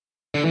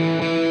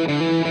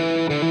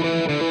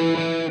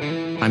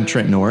I'm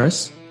Trent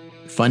Norris,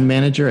 fund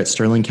manager at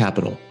Sterling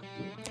Capital.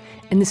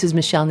 And this is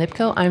Michelle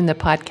Nipko. I'm the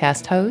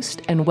podcast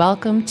host, and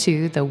welcome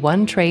to the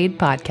One Trade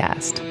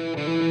podcast.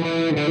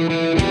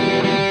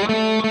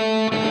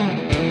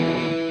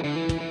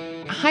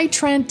 Hi,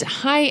 Trent.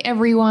 Hi,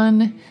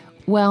 everyone.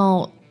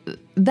 Well,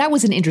 that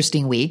was an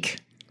interesting week,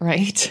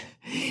 right?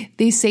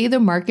 They say the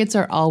markets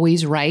are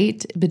always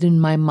right, but in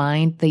my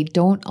mind, they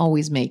don't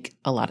always make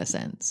a lot of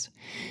sense.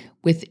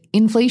 With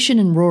inflation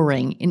and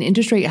roaring, an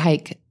interest rate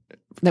hike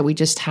that we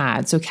just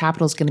had, so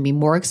capital is going to be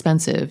more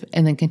expensive,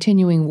 and then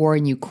continuing war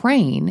in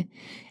Ukraine,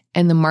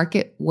 and the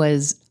market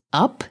was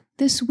up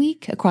this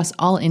week across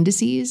all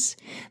indices.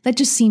 That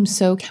just seems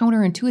so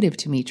counterintuitive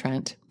to me,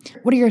 Trent.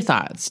 What are your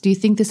thoughts? Do you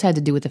think this had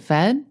to do with the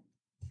Fed?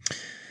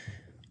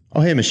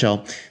 Oh, hey,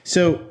 Michelle.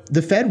 So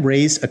the Fed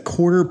raised a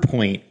quarter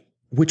point,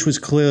 which was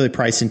clearly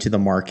priced into the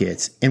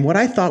markets. And what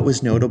I thought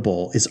was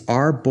notable is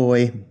our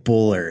boy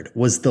Bullard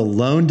was the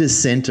lone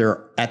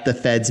dissenter at the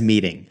Fed's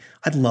meeting.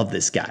 I love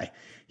this guy.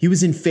 He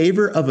was in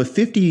favor of a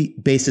 50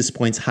 basis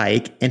points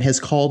hike and has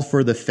called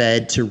for the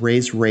Fed to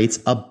raise rates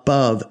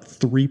above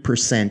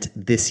 3%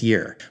 this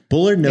year.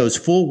 Bullard knows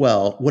full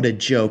well what a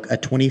joke a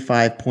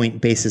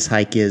 25-point basis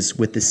hike is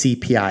with the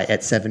CPI at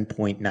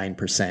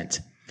 7.9%.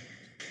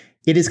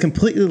 It is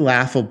completely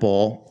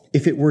laughable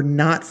if it were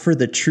not for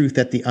the truth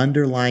that the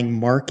underlying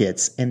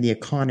markets and the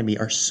economy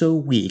are so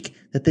weak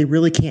that they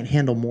really can't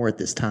handle more at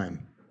this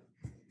time.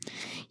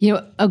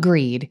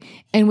 Agreed.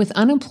 And with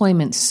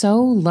unemployment so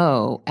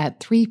low at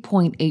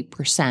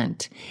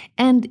 3.8%,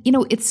 and,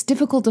 it's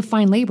difficult to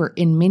find labor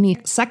in many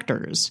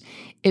sectors,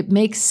 it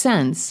makes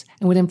sense.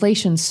 And with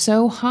inflation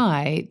so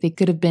high, they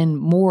could have been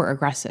more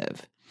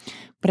aggressive.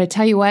 But I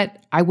tell you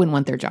what, I wouldn't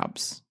want their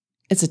jobs.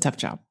 It's a tough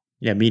job.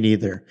 Yeah, me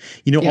neither.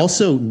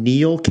 Also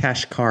Neel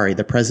Kashkari,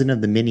 the president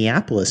of the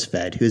Minneapolis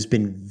Fed, who has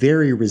been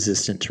very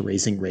resistant to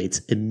raising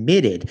rates,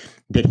 admitted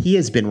that he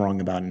has been wrong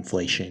about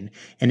inflation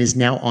and is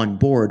now on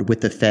board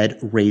with the Fed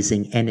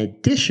raising an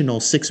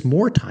additional 6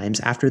 more times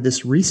after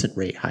this recent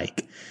rate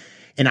hike.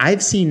 And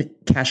I've seen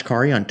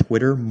Kashkari on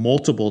Twitter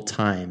multiple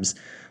times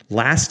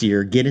last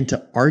year get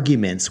into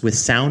arguments with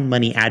sound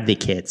money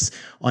advocates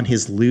on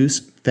his loose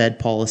Fed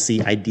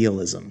policy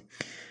idealism.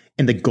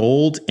 And the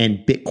gold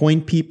and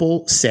Bitcoin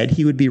people said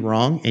he would be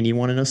wrong. And you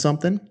want to know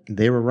something?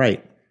 They were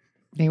right.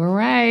 They were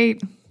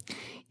right.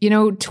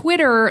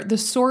 Twitter, the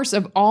source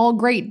of all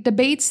great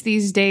debates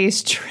these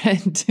days,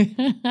 Trent.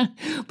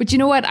 But you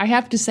know what? I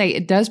have to say,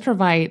 it does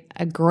provide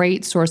a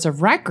great source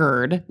of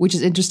record, which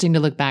is interesting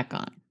to look back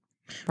on.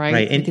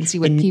 Right? You can see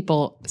what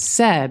people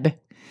said,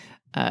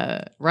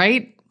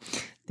 right?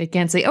 They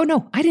can't say, oh,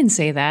 no, I didn't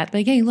say that.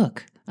 Like, hey,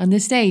 look, on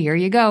this day, here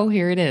you go.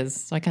 Here it is.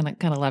 So I kind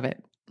of love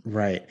it.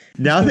 Right.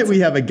 Now that we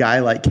have a guy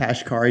like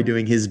Kashkari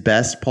doing his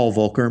best Paul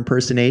Volcker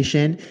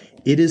impersonation,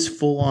 it is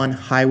full on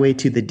highway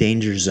to the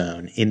danger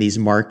zone in these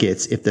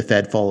markets if the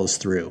Fed follows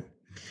through.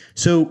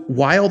 So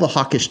why all the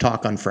hawkish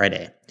talk on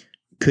Friday?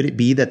 Could it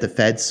be that the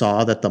Fed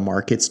saw that the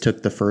markets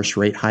took the first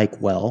rate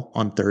hike well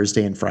on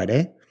Thursday and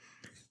Friday?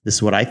 This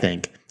is what I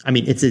think.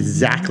 It's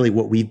exactly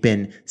what we've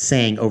been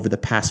saying over the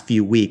past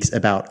few weeks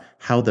about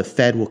how the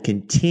Fed will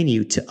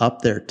continue to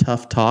up their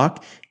tough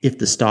talk if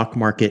the stock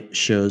market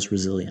shows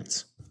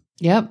resilience.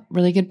 Yep.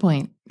 Really good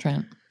point,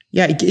 Trent.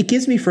 Yeah, it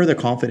gives me further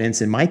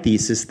confidence in my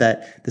thesis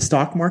that the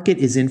stock market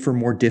is in for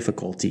more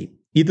difficulty.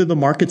 Either the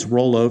markets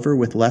roll over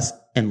with less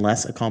and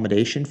less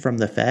accommodation from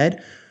the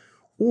Fed,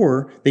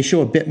 or they show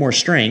a bit more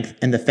strength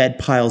and the Fed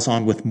piles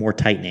on with more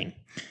tightening.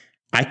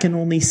 I can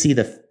only see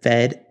the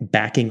Fed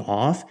backing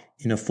off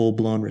in a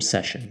full-blown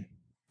recession.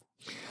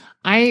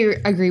 I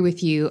agree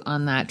with you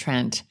on that,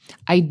 Trent.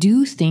 I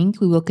do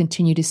think we will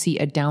continue to see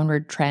a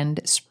downward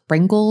trend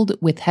sprinkled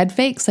with head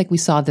fakes like we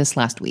saw this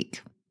last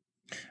week.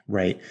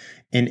 Right.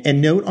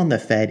 And note on the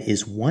Fed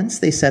is once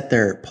they set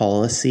their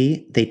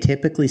policy, they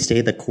typically stay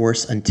the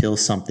course until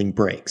something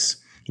breaks.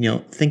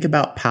 Think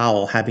about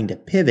Powell having to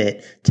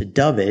pivot to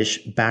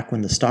dovish back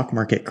when the stock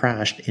market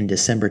crashed in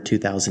December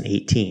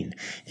 2018.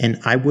 And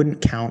I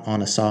wouldn't count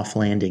on a soft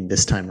landing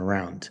this time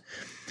around.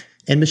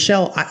 And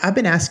Michelle, I've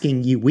been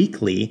asking you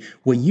weekly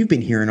what you've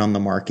been hearing on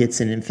the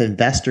markets and if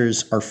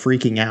investors are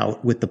freaking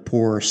out with the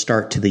poor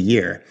start to the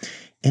year.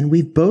 And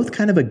we've both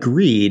kind of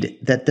agreed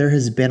that there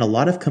has been a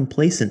lot of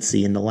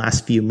complacency in the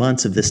last few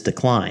months of this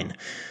decline.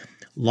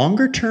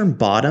 Longer term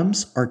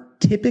bottoms are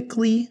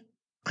typically,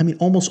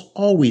 almost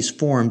always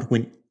formed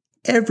when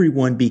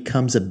everyone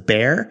becomes a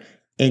bear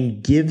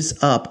and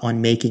gives up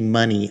on making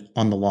money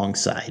on the long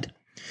side.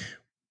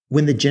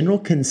 When the general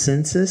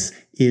consensus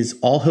is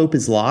all hope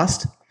is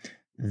lost,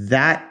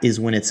 that is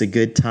when it's a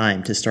good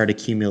time to start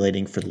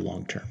accumulating for the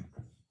long term.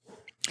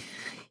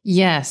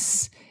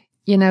 Yes.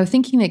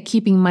 Thinking that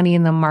keeping money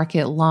in the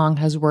market long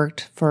has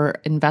worked for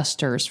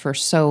investors for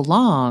so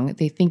long,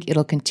 they think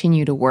it'll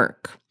continue to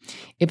work.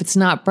 If it's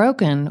not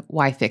broken,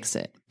 why fix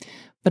it?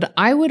 But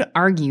I would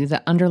argue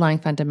that underlying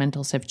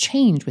fundamentals have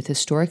changed with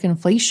historic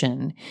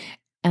inflation,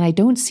 and I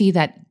don't see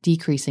that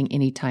decreasing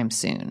anytime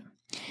soon.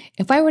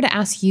 If I were to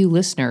ask you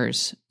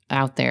listeners,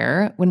 out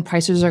there, when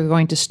prices are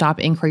going to stop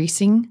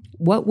increasing,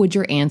 what would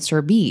your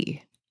answer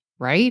be?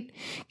 Right?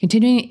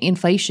 Continuing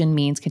inflation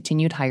means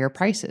continued higher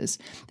prices.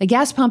 The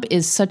gas pump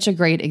is such a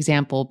great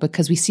example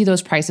because we see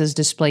those prices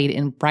displayed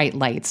in bright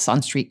lights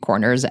on street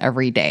corners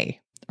every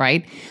day,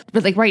 right?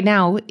 But like right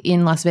now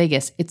in Las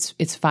Vegas, it's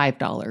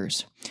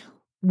 $5.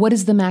 What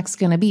is the max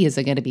going to be? Is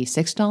it going to be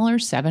 $6,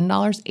 $7,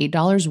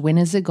 $8? When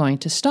is it going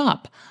to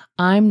stop?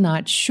 I'm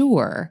not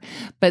sure.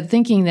 But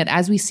thinking that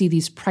as we see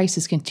these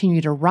prices continue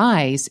to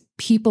rise,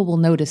 people will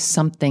notice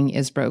something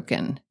is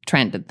broken.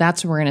 Trend.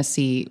 That's what we're going to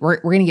see.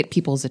 We're going to get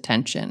people's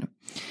attention.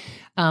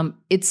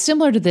 It's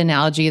similar to the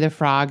analogy of the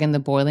frog in the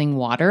boiling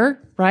water,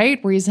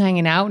 right? Where he's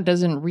hanging out and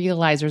doesn't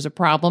realize there's a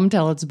problem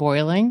till it's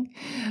boiling.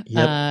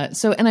 Yep.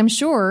 And I'm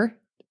sure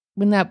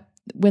when that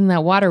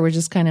water was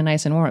just kind of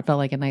nice and warm, it felt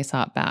like a nice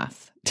hot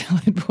bath till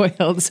it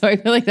boiled. So I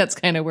feel like that's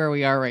kind of where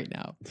we are right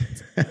now.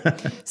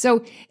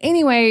 So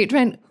anyway,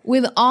 Trent,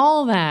 with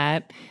all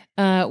that,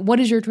 what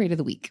is your trade of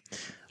the week?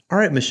 All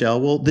right, Michelle.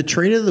 Well, the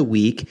trade of the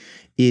week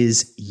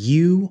is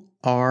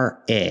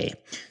URA.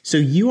 So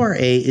URA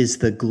is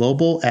the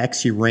Global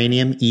X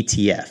Uranium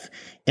ETF.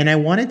 And I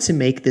wanted to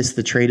make this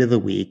the trade of the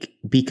week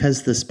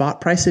because the spot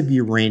price of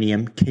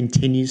uranium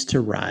continues to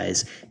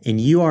rise,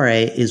 and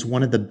URA is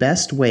one of the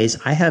best ways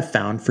I have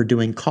found for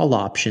doing call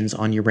options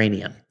on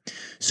uranium.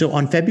 So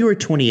on February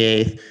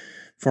 28th,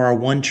 for our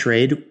one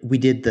trade, we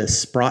did the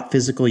Sprott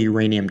Physical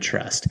Uranium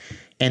Trust.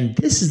 And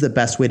this is the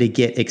best way to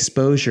get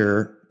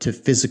exposure to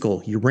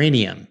physical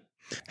uranium.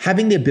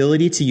 Having the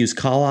ability to use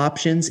call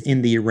options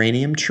in the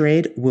uranium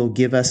trade will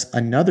give us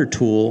another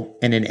tool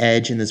and an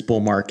edge in this bull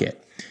market.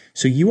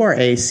 So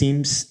URA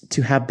seems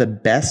to have the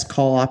best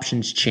call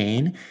options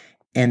chain,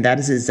 and that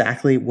is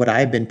exactly what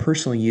I've been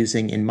personally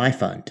using in my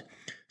fund.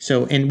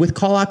 So, and with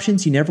call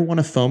options, you never want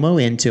to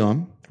FOMO into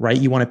them, right?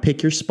 You want to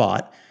pick your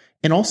spot.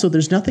 And also,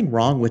 there's nothing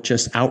wrong with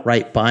just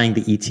outright buying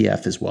the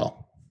ETF as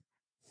well.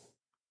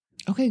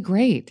 Okay,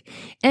 great.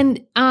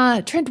 And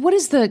Trent, what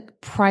is the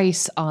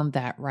price on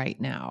that right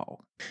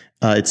now?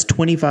 It's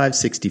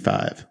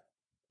 $25.65.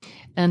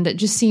 And it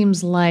just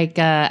seems like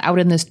out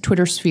in this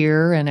Twitter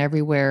sphere and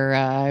everywhere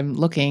I'm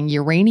looking,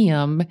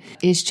 uranium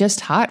is just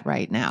hot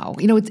right now.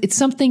 You know, it's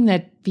something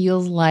that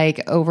feels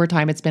like over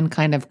time it's been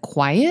kind of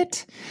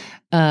quiet.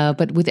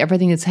 But with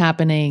everything that's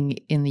happening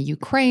in the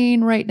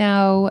Ukraine right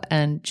now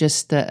and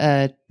just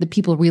the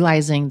people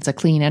realizing it's a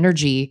clean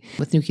energy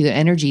with nuclear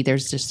energy,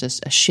 there's just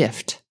a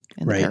shift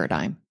in the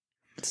paradigm.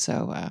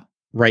 So,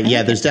 right.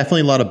 Yeah, there's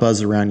definitely a lot of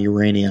buzz around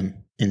uranium.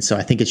 And so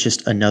I think it's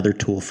just another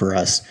tool for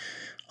us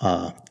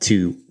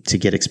to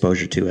get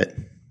exposure to it.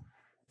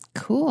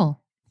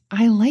 Cool.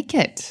 I like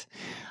it.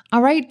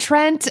 All right,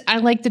 Trent, I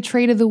like the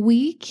trade of the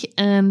week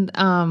and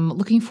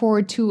looking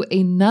forward to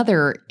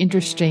another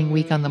interesting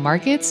week on the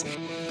markets.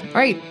 All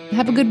right,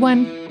 have a good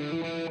one.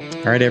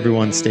 All right,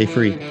 everyone, stay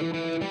free.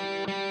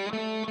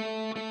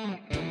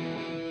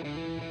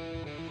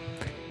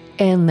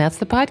 And that's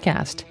the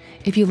podcast.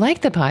 If you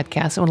like the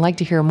podcast and would like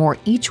to hear more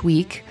each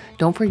week,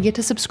 don't forget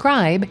to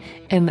subscribe.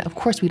 And of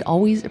course, we'd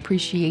always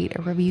appreciate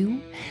a review.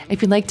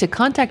 If you'd like to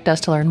contact us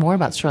to learn more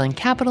about Sterling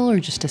Capital or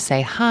just to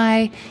say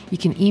hi, you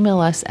can email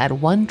us at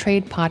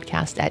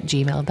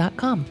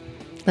onetradepodcast@gmail.com.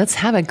 Let's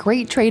have a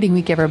great trading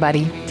week,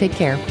 everybody. Take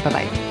care.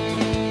 Bye-bye.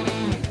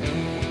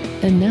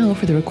 And now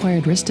for the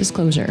required risk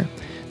disclosure.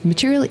 The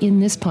material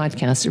in this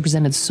podcast is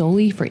presented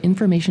solely for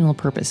informational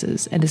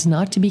purposes and is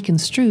not to be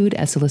construed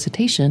as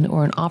solicitation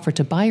or an offer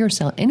to buy or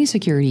sell any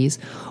securities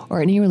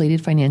or any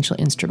related financial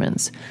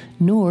instruments,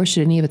 nor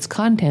should any of its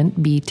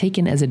content be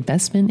taken as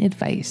investment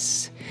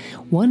advice.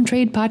 One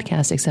Trade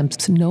Podcast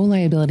accepts no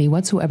liability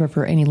whatsoever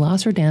for any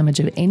loss or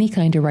damage of any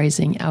kind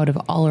arising out of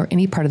all or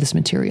any part of this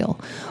material.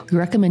 We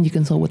recommend you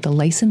consult with a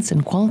licensed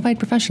and qualified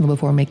professional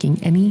before making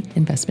any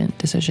investment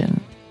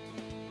decision.